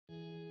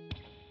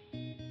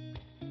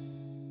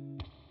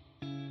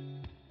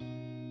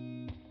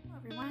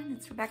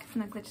it's Rebecca from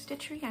the Glitch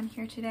Stitchery. I'm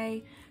here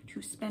today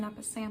to spin up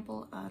a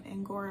sample of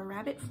Angora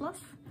rabbit fluff.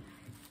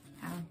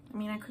 I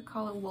mean, I could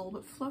call it wool,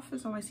 but fluff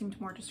has always seemed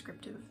more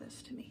descriptive of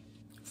this to me.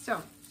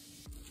 So,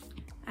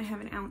 I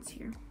have an ounce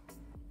here.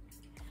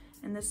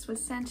 And this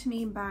was sent to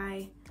me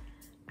by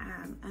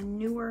a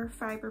newer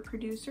fiber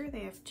producer.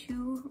 They have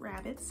two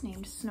rabbits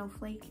named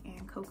Snowflake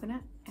and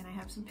Coconut, and I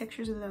have some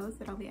pictures of those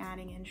that I'll be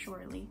adding in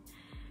shortly.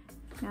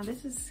 Now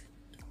this is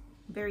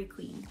very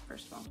clean,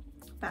 first of all,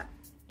 but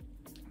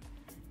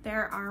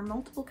there are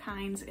multiple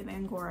kinds of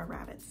Angora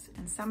rabbits,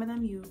 and some of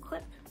them you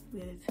clip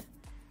with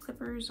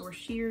clippers or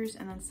shears,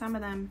 and then some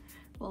of them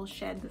will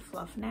shed the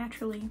fluff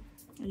naturally,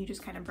 and you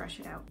just kind of brush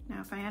it out.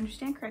 Now, if I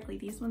understand correctly,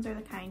 these ones are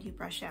the kind you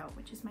brush out,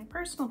 which is my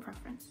personal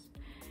preference,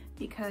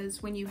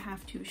 because when you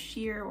have to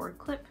shear or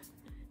clip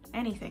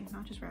anything,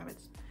 not just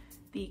rabbits,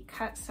 the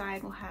cut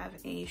side will have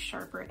a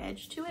sharper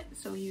edge to it,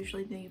 so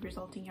usually the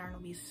resulting yarn will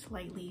be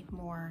slightly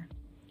more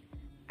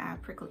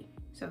prickly.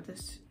 So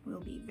this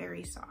will be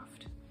very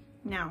soft.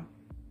 Now,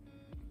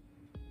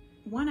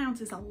 1 ounce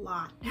is a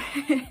lot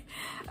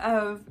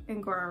of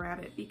Angora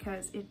rabbit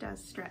because it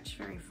does stretch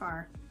very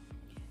far.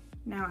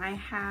 Now I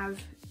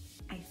have,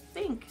 I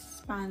think,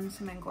 spun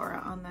some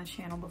Angora on the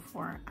channel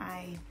before.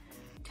 I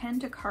tend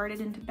to card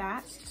it into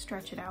bats to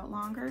stretch it out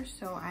longer,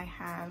 so I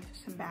have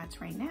some bats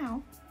right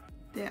now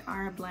that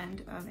are a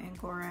blend of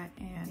Angora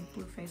and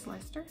Blue-Faced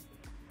Leicester.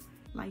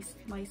 My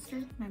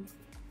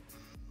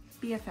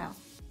BFL.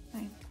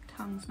 My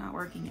tongue's not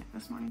working yet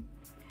this morning.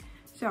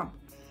 So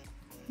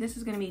this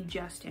is going to be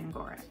just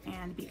Angora,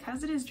 and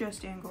because it is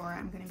just Angora,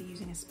 I'm going to be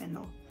using a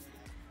spindle.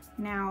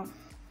 Now,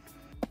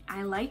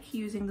 I like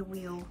using the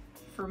wheel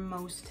for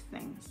most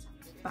things,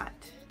 but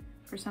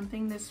for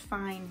something this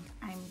fine,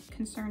 I'm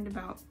concerned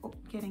about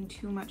getting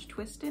too much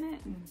twist in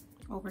it and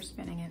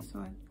overspinning it, so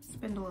a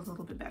spindle is a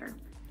little bit better.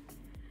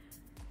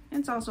 And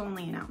it's also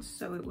only 1 ounce,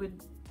 so it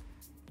would,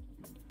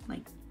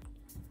 like,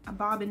 a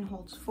bobbin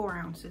holds 4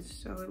 ounces,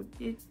 so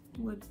it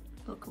would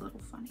look a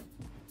little funny.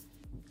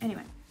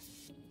 Anyway,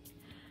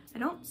 I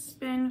don't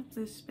spin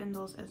with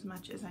spindles as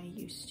much as I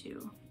used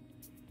to.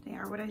 They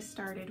are what I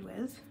started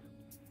with,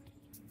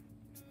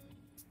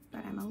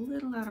 but I'm a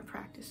little out of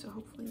practice, so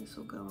hopefully this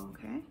will go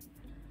okay.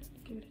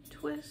 Give it a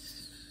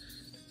twist.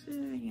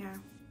 Yeah,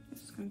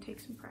 this is going to take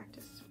some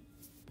practice.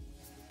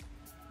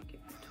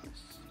 Give it a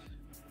twist.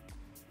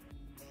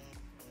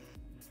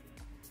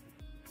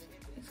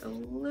 It's a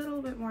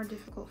little bit more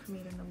difficult for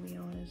me than the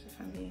wheel is, if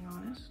I'm being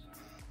honest.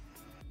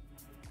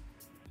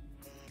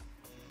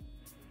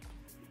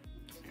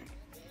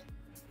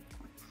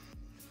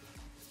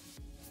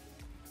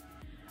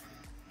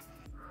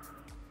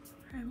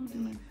 I will do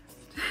my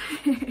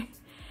best.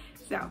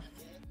 So, I'm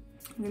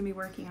going to be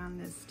working on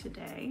this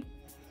today.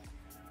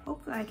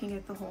 Hopefully I can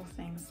get the whole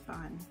thing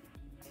spun.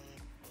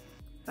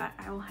 But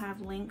I will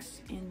have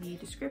links in the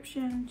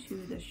description to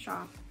the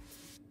shop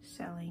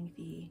selling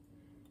the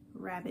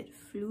rabbit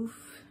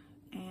fluff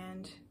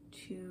and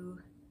to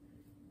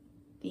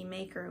the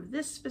maker of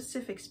this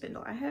specific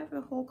spindle. I have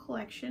a whole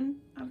collection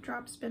of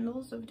drop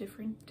spindles of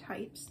different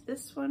types.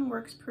 This one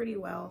works pretty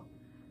well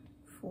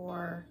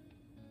for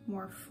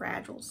more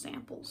fragile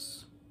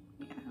samples.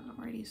 Yeah,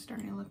 already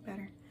starting to look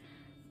better.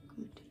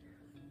 Good.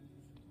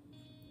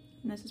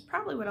 And this is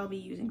probably what I'll be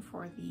using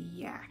for the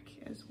yak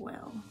as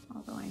well,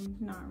 although I'm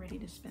not ready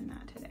to spin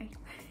that today.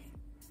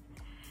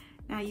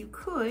 Now you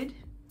could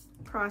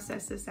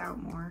process this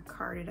out more,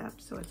 card it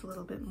up so it's a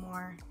little bit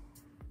more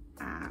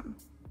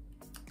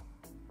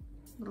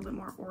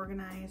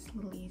organized, a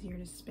little easier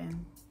to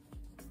spin.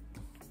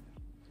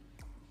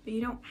 But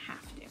you don't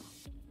have to.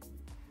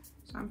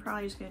 So I'm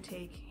probably just going to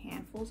take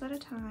handfuls at a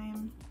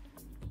time,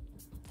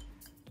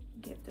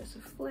 give this a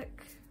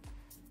flick,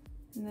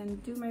 and then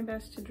do my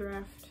best to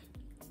draft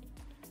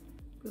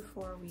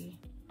before we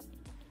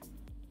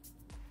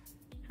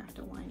have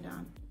to wind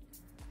on.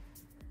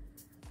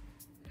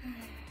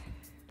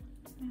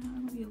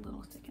 It'll be a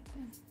little thick and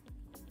thin.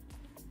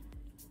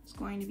 It's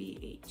going to be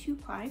a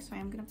 2-ply, so I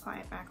am going to ply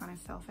it back on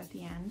itself at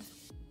the end.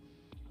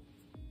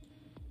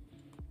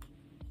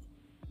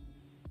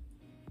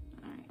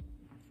 Alright,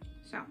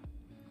 so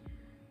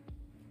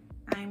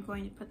I'm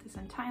going to put this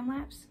on time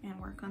lapse and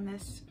work on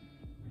this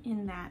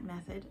in that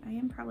method. I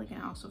am probably going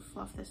to also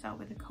fluff this out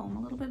with a comb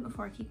a little bit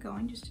before I keep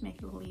going, just to make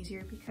it a little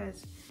easier,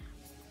 because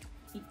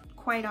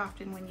quite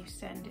often when you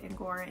send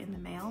Angora in the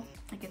mail,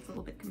 it gets a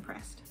little bit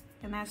compressed.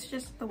 And that's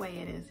just the way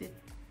it is.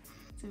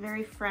 It's a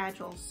very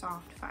fragile,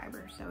 soft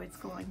fiber, so it's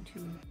going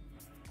to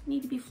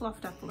need to be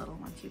fluffed up a little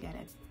once you get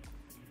it.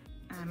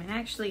 And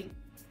actually,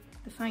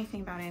 the funny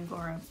thing about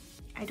Angora,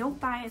 I don't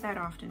buy it that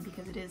often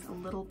because it is a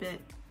little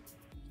bit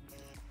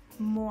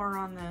more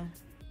on the,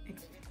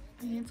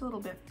 I mean, it's a little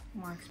bit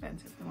more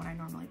expensive than what I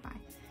normally buy.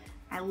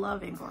 I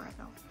love Angora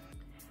though.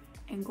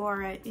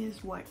 Angora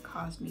is what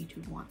caused me to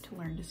want to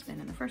learn to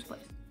spin in the first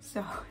place.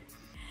 So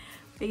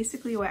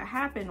basically what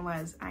happened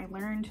was I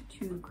learned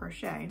to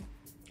crochet,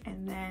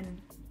 and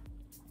then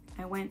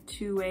I went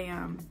to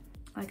a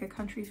like a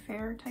country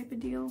fair type of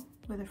deal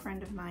with a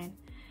friend of mine,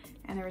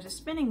 and there was a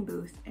spinning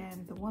booth,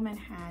 and the woman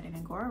had an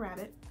Angora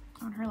rabbit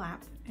on her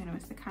lap, and it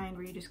was the kind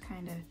where you just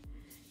kind of,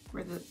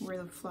 where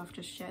the fluff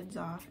just sheds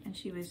off, and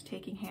she was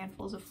taking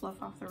handfuls of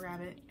fluff off the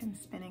rabbit and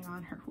spinning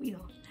on her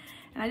wheel.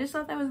 And I just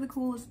thought that was the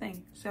coolest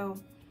thing.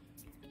 So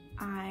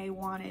I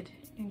wanted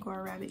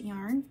Angora rabbit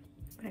yarn,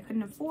 but I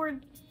couldn't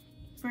afford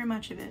very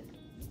much of it,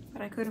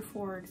 but I could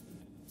afford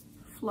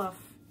fluff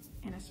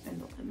and a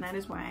spindle, and that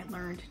is why I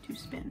learned to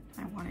spin.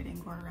 I wanted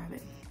Angora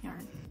rabbit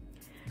yarn.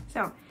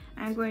 So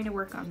I'm going to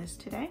work on this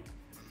today,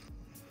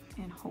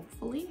 and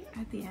hopefully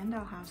at the end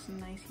I'll have some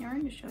nice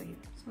yarn to show you.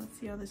 So let's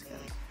see how this goes.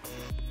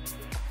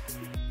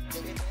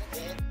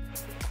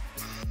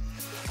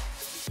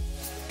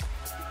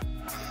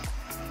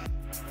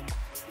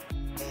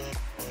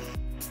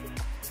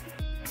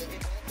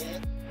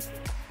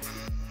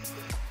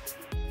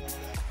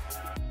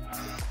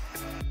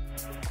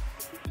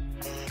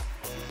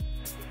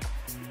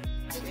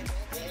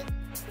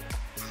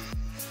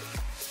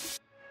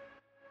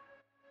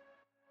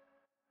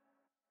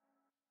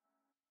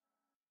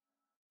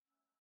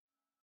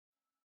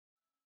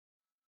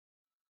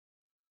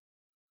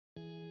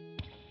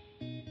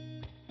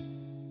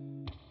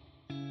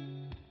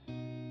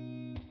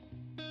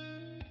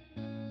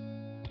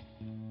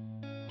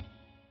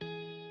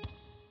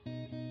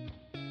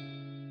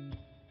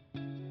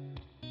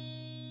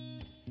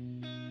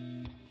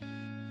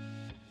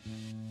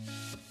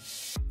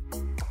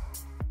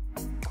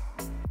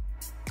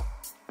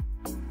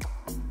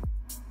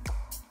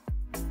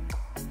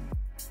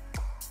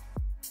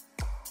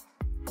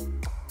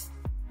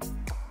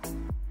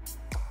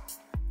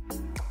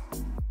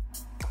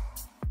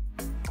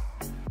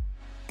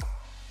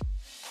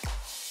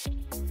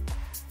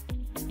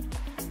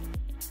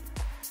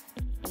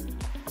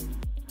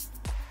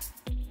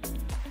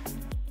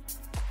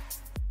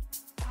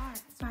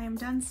 I am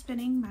done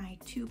spinning my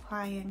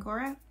 2-ply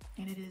Angora,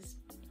 and it is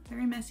a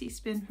very messy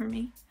spin for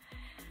me.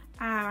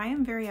 I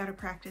am very out of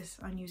practice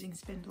on using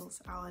spindles,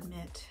 I'll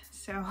admit,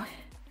 so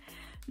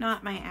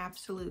not my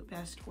absolute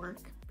best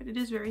work, but it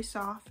is very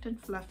soft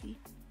and fluffy.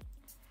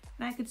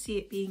 And I could see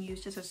it being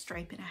used as a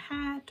stripe in a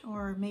hat,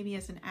 or maybe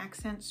as an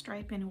accent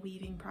stripe in a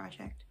weaving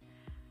project.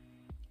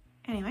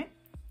 Anyway,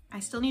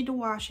 I still need to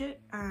wash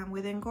it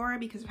with Angora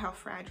because of how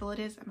fragile it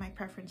is, and my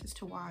preference is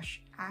to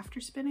wash after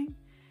spinning.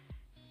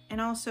 And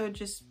also,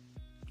 just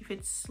if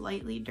it's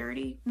slightly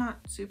dirty, not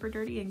super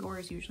dirty, Angora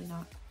is usually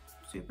not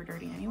super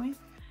dirty anyway,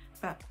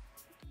 but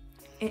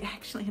it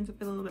actually ends up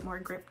with a little bit more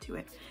grip to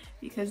it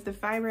because the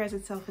fiber as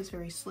itself is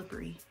very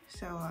slippery.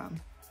 So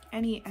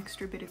any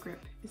extra bit of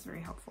grip is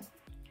very helpful.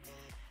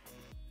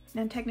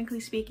 Now, technically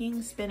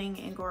speaking, spinning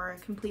Angora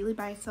completely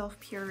by itself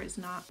pure is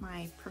not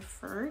my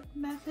preferred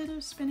method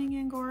of spinning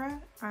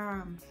Angora.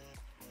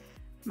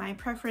 My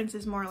preference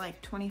is more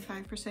like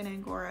 25%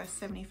 Angora,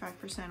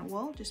 75%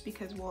 wool, just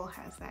because wool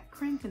has that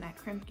crimp, and that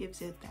crimp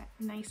gives it that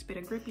nice bit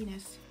of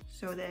grippiness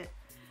so that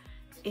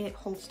it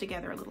holds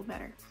together a little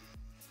better.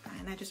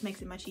 And that just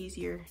makes it much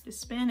easier to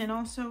spin, and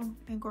also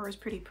Angora is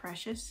pretty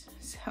precious,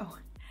 so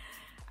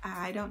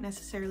I don't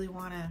necessarily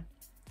want to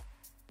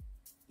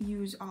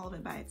use all of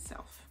it by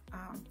itself.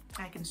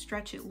 I can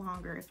stretch it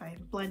longer if I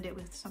blend it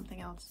with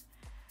something else.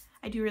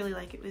 I do really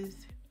like it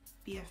with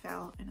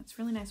BFL, and it's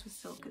really nice with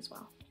silk as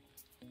well.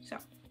 So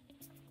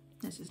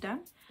this is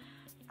done.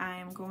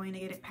 I'm going to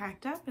get it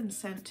packed up and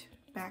sent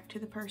back to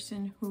the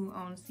person who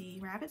owns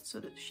the rabbits so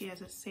that she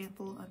has a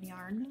sample of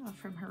yarn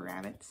from her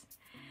rabbits,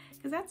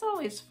 because that's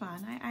always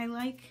fun. I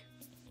like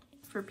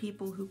for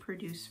people who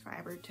produce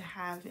fiber to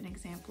have an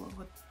example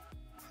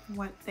of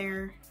what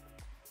their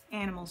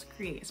animals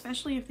create,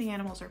 especially if the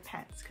animals are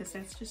pets, because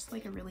that's just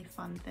like a really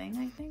fun thing,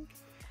 I think.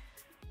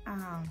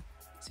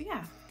 So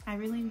yeah, I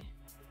really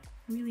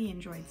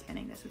enjoyed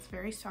spinning this. It's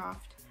very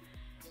soft,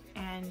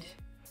 and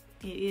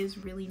it is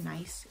really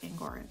nice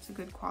Angora. It's a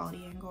good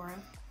quality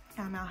Angora.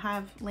 I'll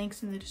have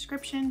links in the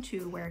description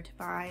to where to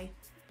buy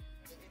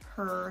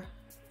her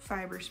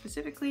fiber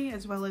specifically,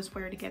 as well as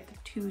where to get the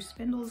 2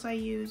 spindles I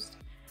used,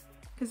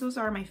 because those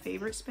are my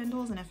favorite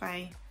spindles. And if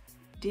I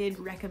did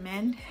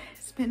recommend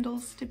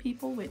spindles to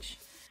people, which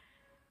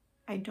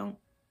I don't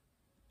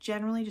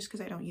generally, just because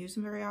I don't use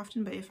them very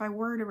often, but if I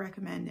were to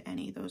recommend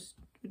any, those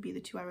would be the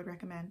 2 I would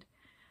recommend.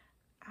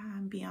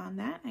 Beyond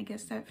that, I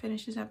guess that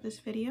finishes up this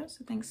video.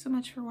 So thanks so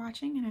much for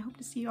watching, and I hope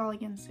to see you all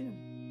again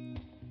soon.